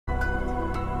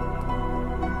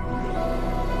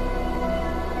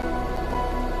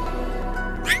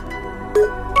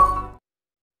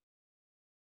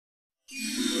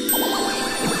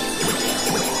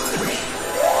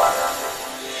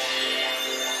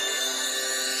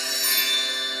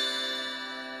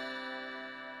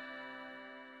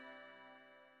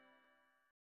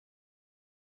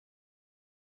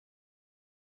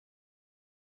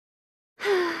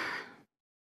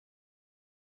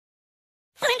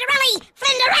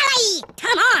Flinderelli!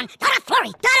 Come on! Got a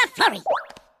flurry! Got a flurry!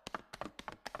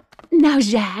 Now,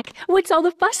 Jack, what's all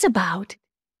the fuss about?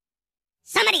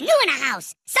 Somebody new in the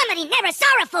house! Somebody never saw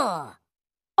before!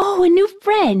 Oh, a new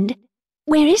friend.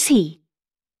 Where is he?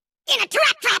 In a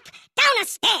trap! Down the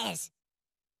stairs!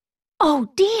 Oh,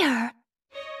 dear.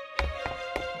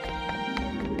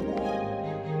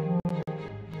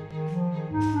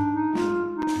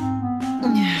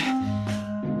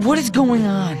 What is going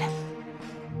on?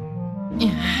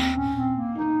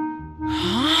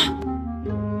 Huh?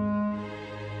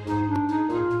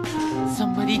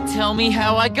 Somebody tell me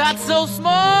how I got so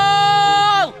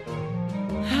small!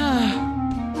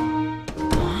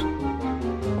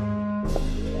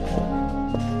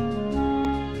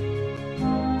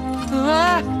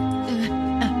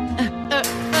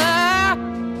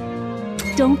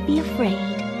 Don't be afraid.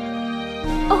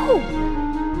 Oh!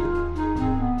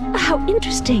 How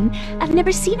interesting. I've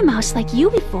never seen a mouse like you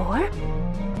before.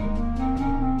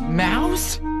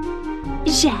 Mouse?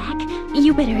 Jack,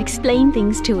 you better explain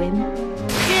things to him.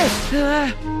 Yes!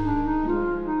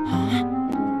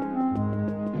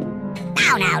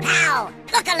 Now!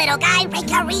 Look, a little guy, take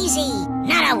her easy.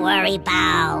 Not a worry,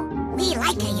 Bow. We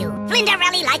like you.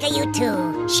 Flinderelli like you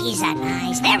too. She's a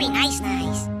nice, very nice.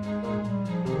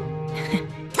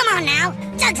 Come on now,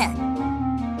 Juggle.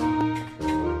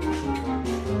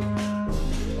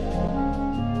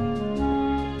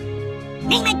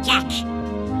 Name it Jack.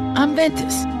 I'm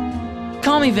Ventus.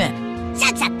 Call me Ven.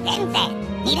 That's a Ven.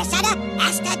 Need a soda?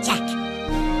 Ask the Jack.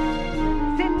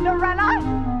 Cinderella?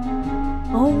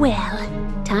 Oh, well.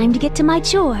 Time to get to my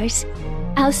chores.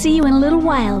 I'll see you in a little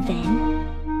while, then.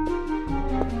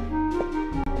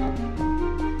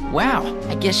 Wow,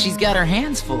 I guess she's got her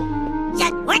hands full.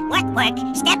 Just work.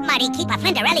 Stepmuddy keep a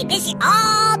Flinderelli busy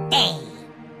all day.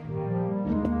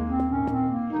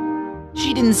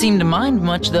 She didn't seem to mind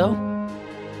much, though.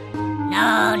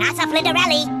 No, not so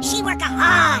Flinderelli. She work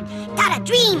hard. Got a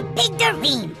dream, big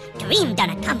dream. Dream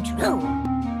gonna come true.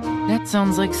 That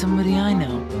sounds like somebody I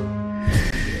know.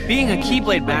 Being a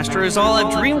Keyblade Master is all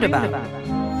I've dreamed about.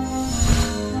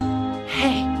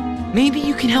 Hey, maybe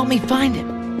you can help me find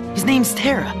him. His name's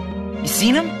Terra. You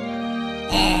seen him?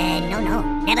 No.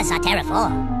 Never saw Terra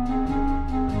before.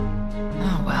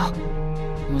 Oh, well.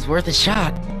 It was worth a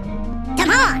shot.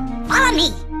 Come on, follow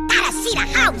me. Gotta see the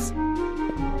house.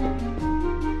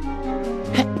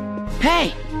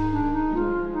 Hey!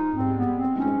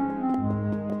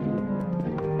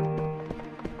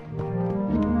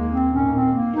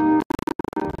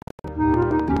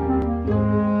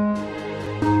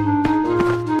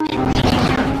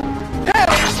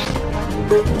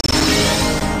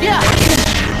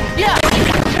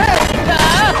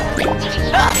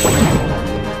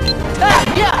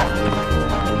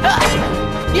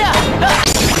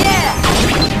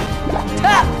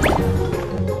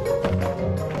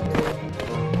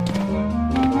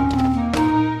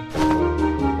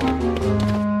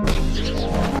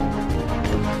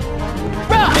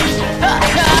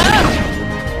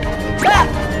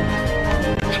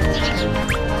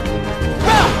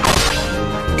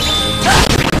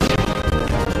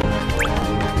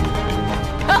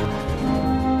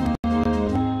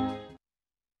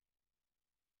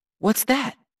 What's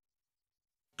that?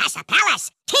 That's a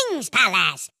palace. King's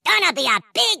palace. Gonna be a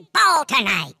big ball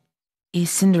tonight. Is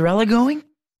Cinderella going?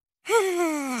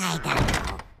 I don't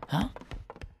know. Huh?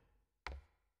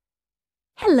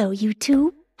 Hello, you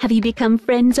two. Have you become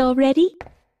friends already?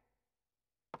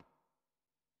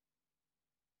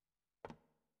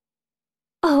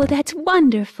 Oh, that's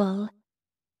wonderful.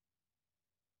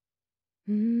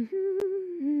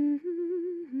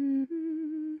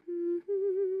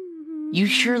 You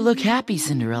sure look happy,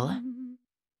 Cinderella.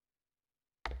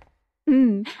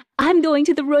 I'm going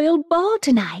to the royal ball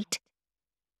tonight.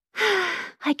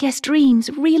 I guess dreams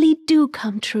really do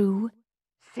come true.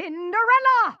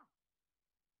 Cinderella!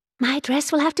 My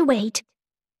dress will have to wait.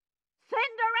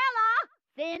 Cinderella!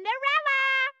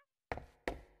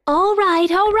 All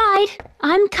right.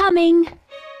 I'm coming.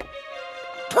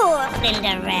 Poor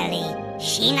Flinderelli.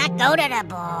 She not go to the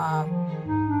ball.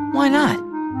 Why not?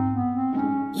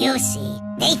 You see,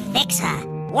 they fix her.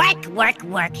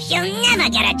 Work. She'll never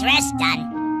get a dress done.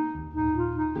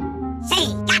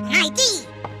 Say, got an idea.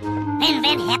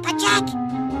 Vin help her, Jack?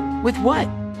 With what?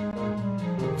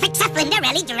 Fix a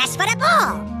Flinderelli dress for the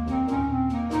ball.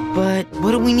 But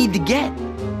what do we need to get?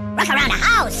 Look around the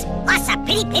house. Lots of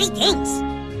pretty things.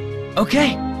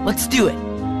 Okay, let's do it.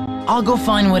 I'll go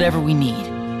find whatever we need.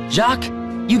 Jacques,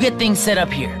 you get things set up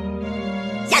here.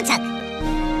 Zug.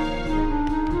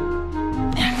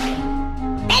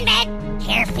 Ben,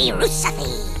 Carefree Rusafi.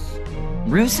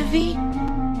 Rusafi?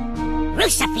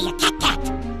 Rusafia cat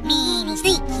cat. Meanie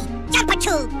sneaky.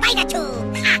 Jump-a-choo, bite-a-choo.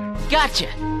 Ha! Gotcha!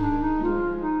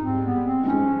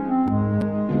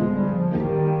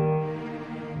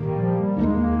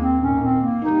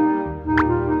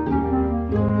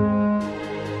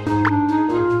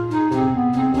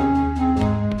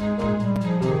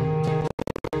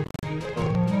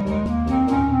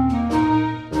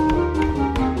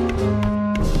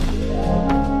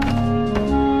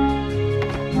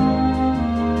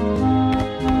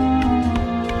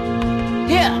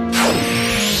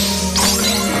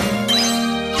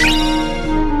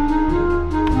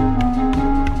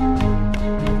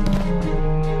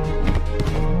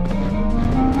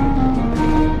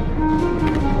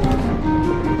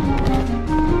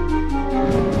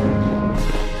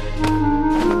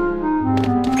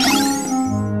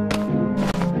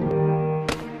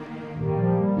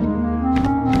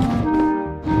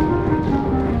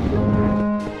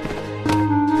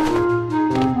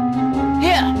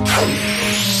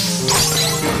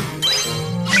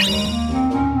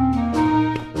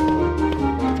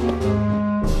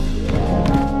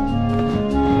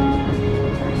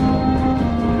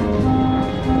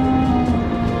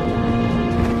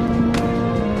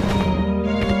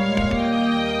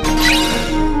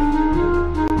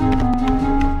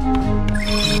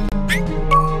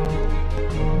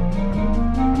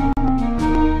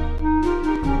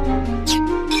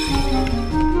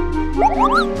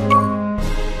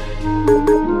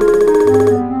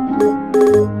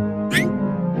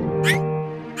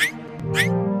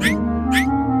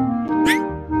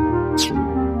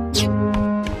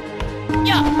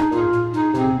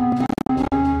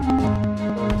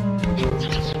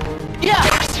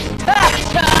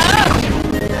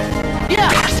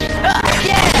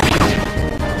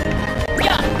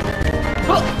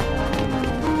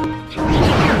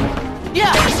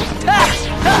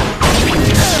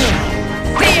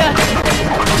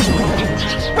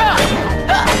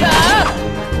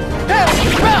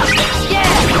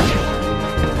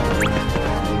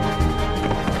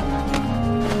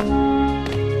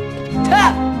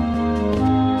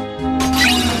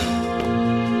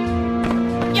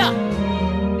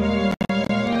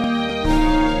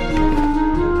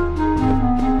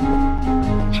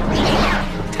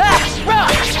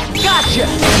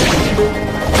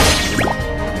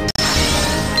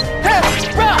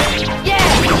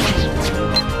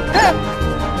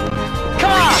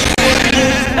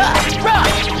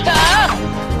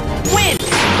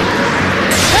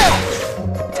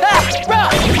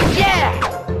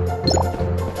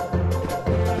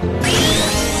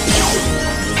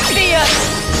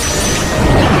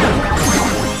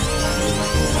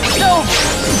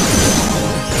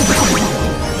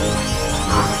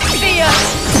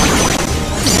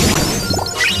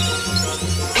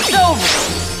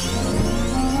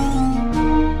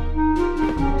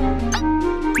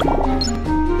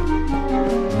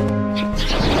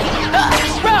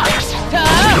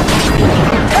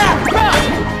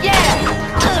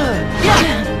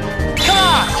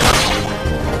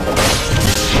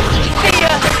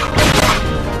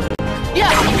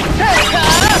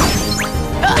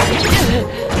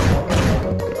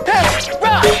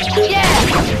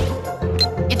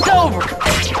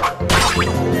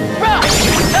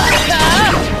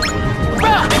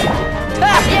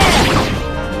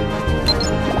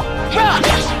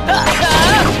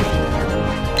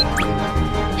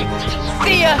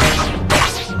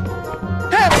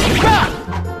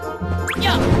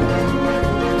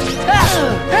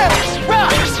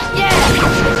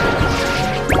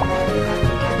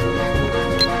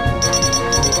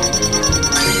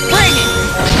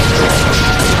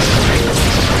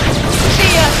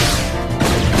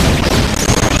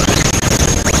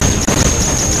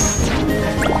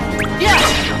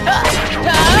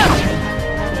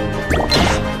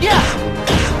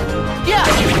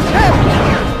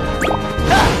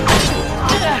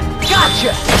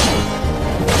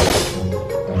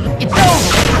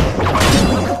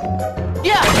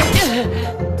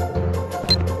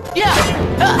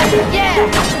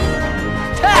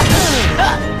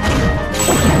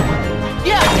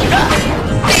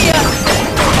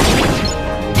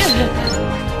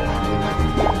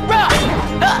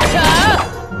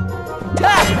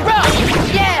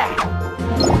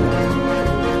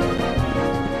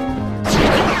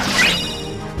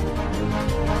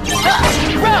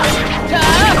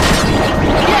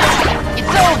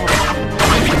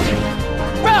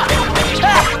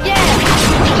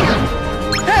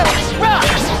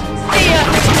 See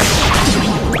ya!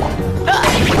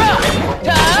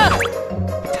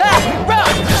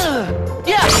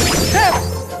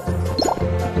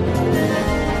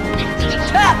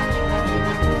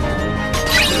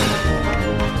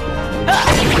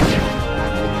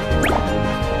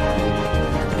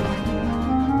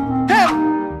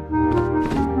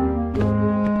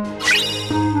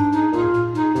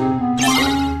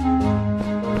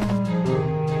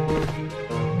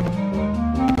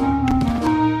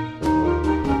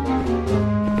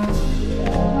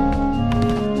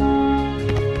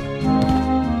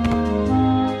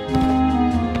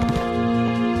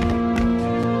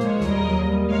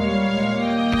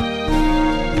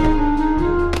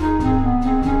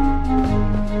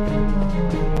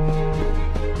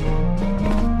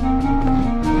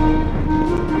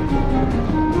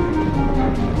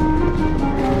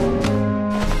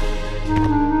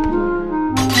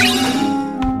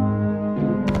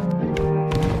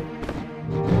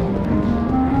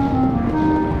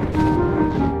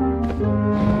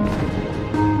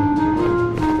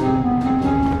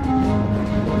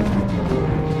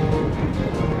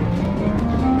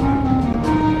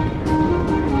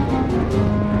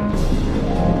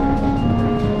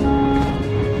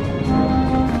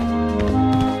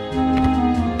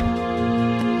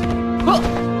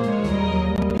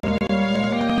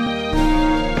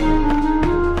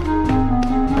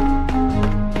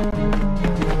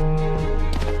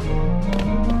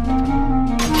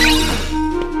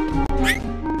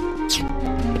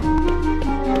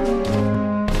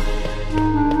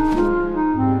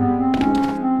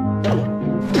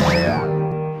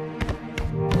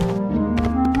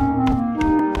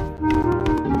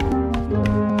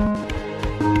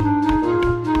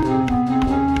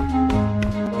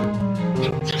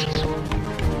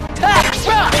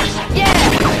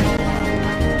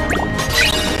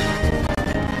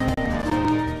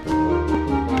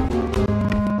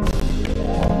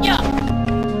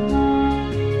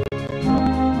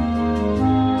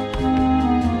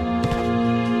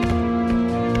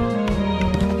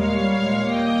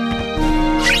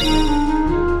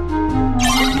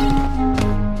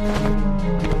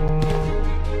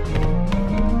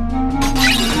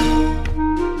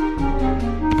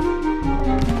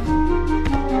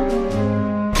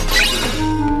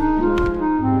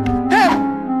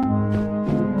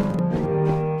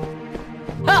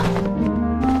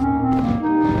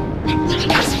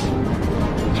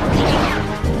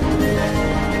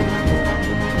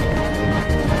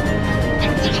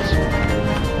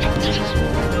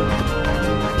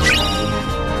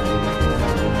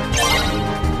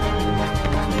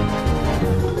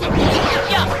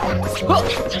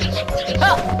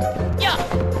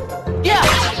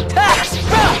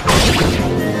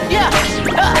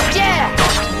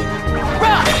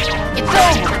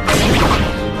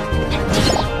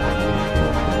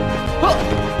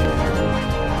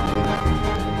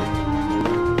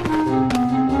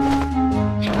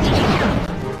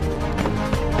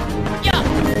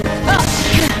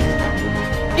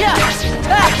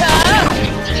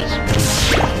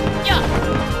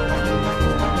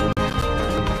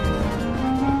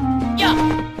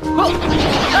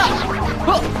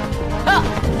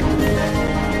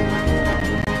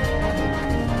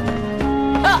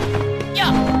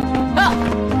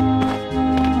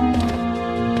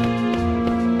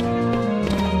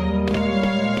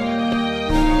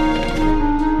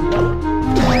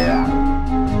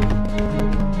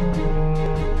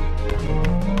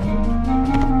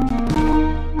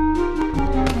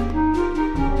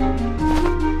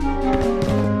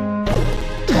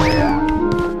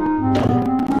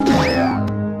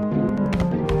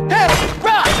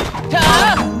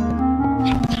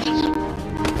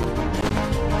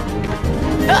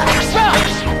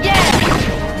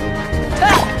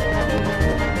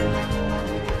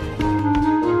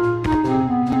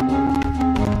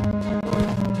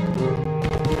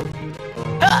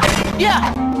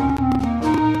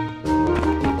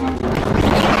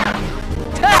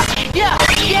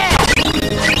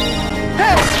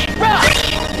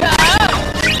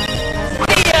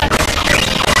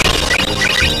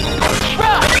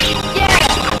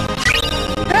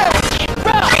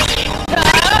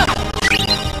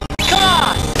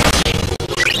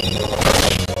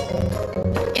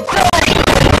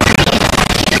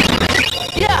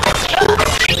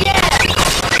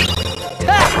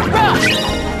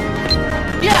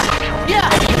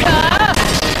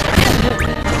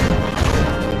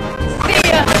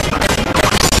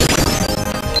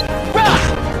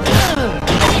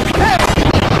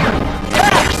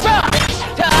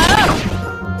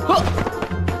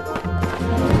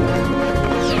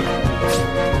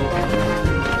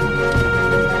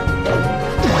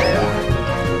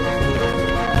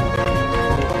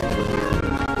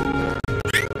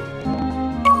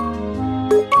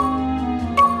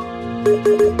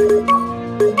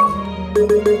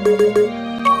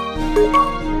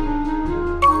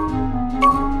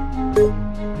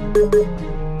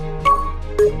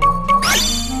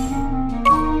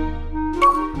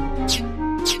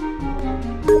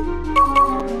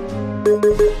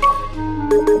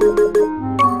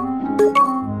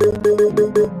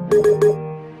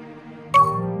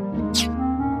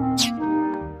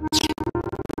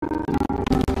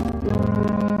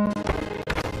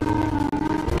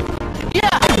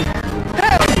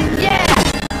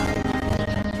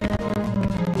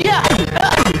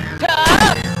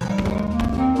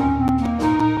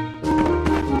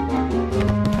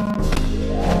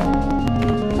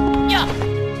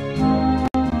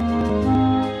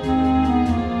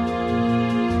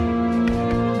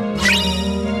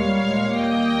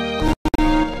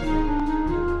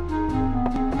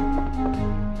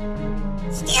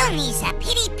 Still needs a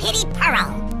pity pearl.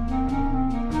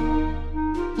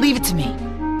 Leave it to me.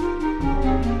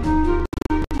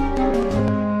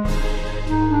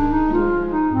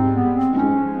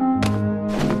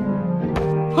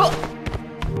 Huh.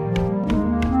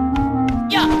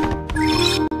 Yeah.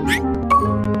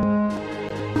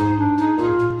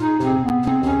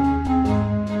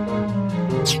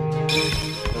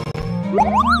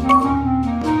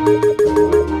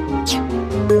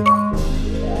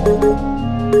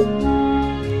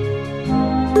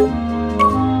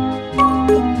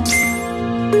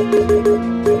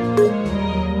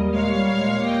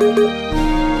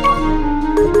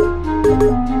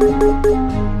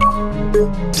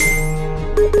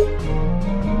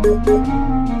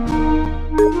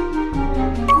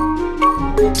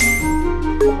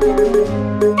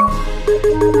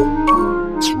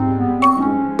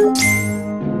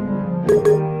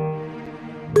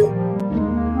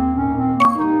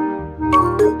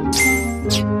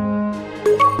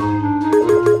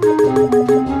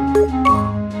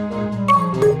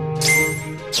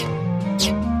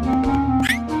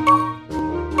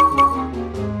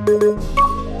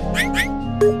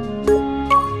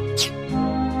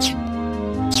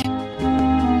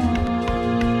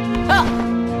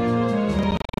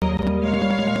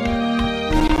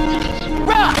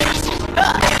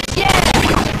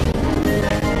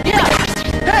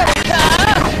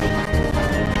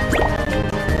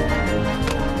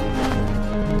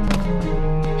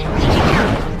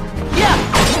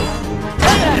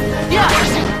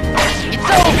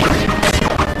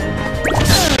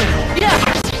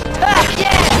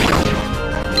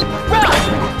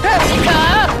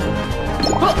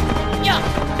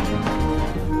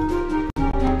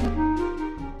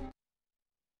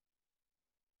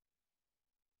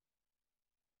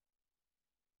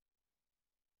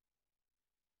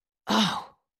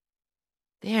 Oh,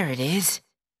 there it is.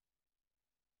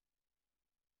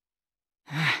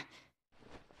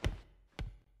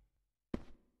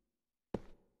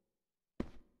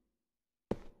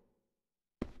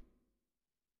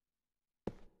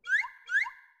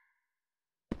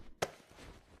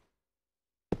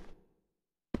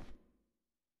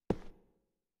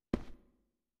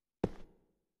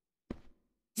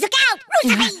 Look out,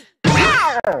 Rosalie!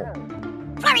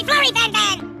 Flurry, flurry, Van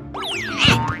Van!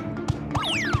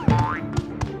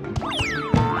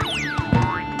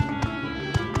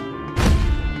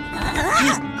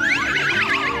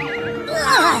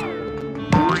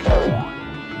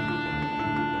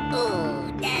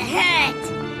 Ooh, that hurt!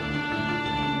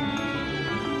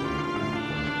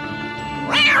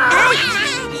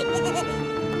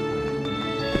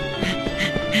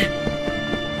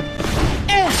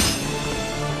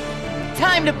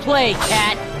 Time to play,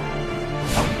 cat!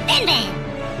 Van Van!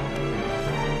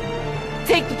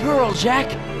 Take the pearl,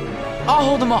 Jack. I'll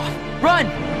hold him off. Run!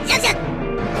 Zug zug!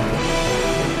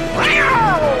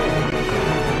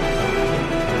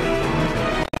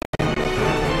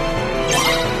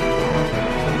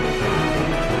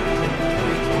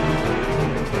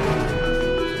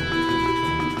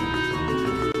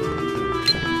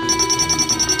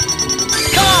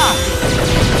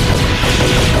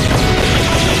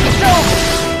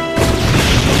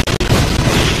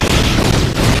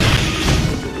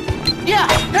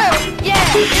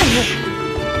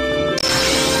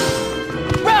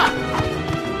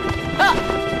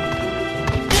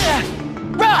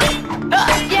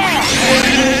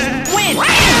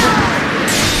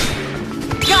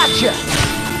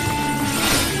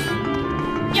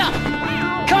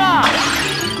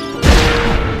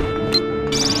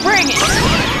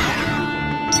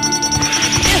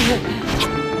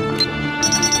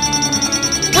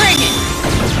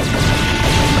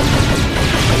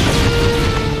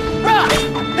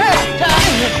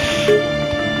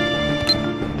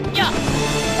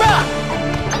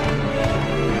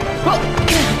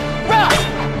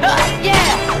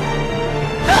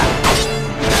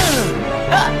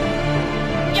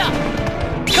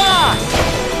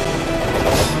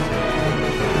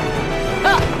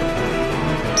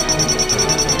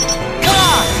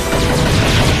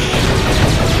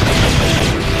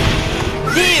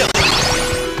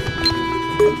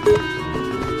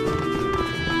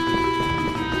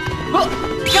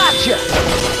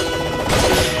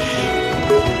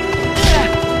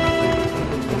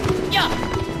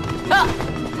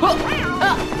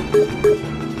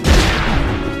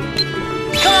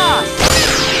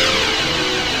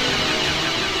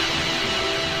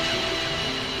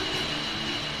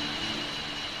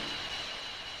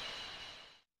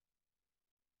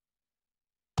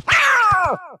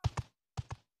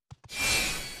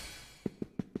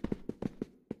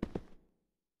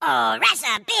 Oh, that's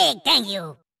a big thank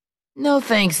you. No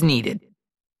thanks needed.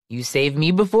 You saved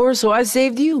me before, so I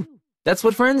saved you. That's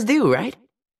what friends do, right?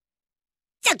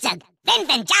 Zug, Ven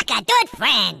Jaka, good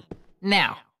friend.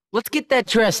 Now, let's get that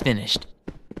dress finished.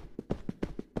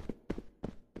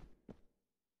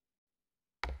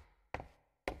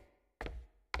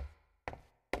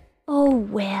 Oh,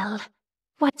 well,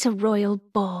 what's a royal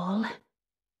ball?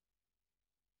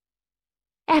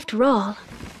 After all,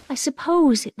 I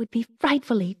suppose it would be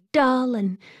frightfully dull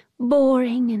and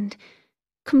boring and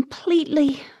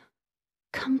completely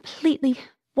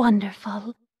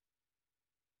wonderful.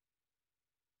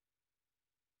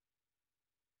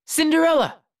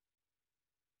 Cinderella!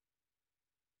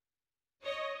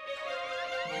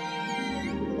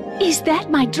 Is that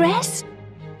my dress?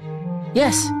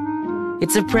 Yes,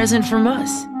 it's a present from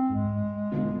us.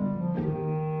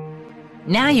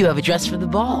 Now you have a dress for the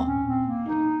ball.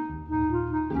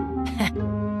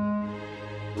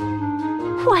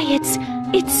 Why,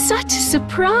 it's such a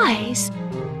surprise.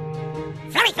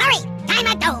 Flurry, time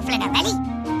a dough, Flinterelli.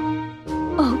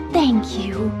 Oh, thank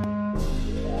you.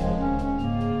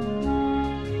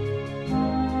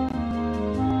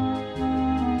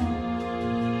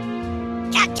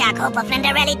 Jack, hope a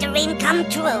Flinterelli dream come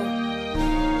true.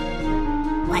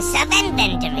 What's a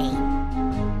Ven dream?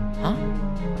 Huh?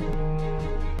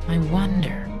 I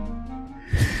wonder.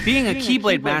 Being a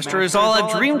Keyblade Master is all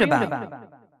I've dreamed about.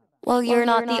 Well, you're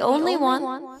not the only one.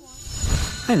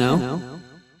 I know.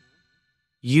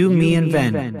 You, me, and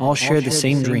Ven all share the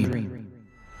same dream.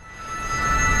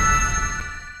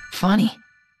 Funny.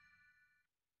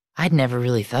 I'd never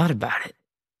really thought about it.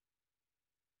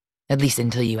 At least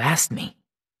until you asked me.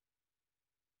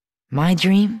 My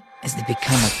dream is to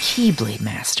become a Keyblade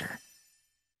Master.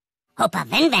 Hope a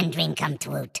Ven dream come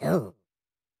true, too.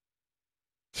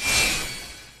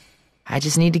 I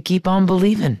just need to keep on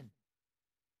believing.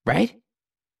 Right?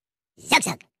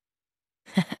 Zug.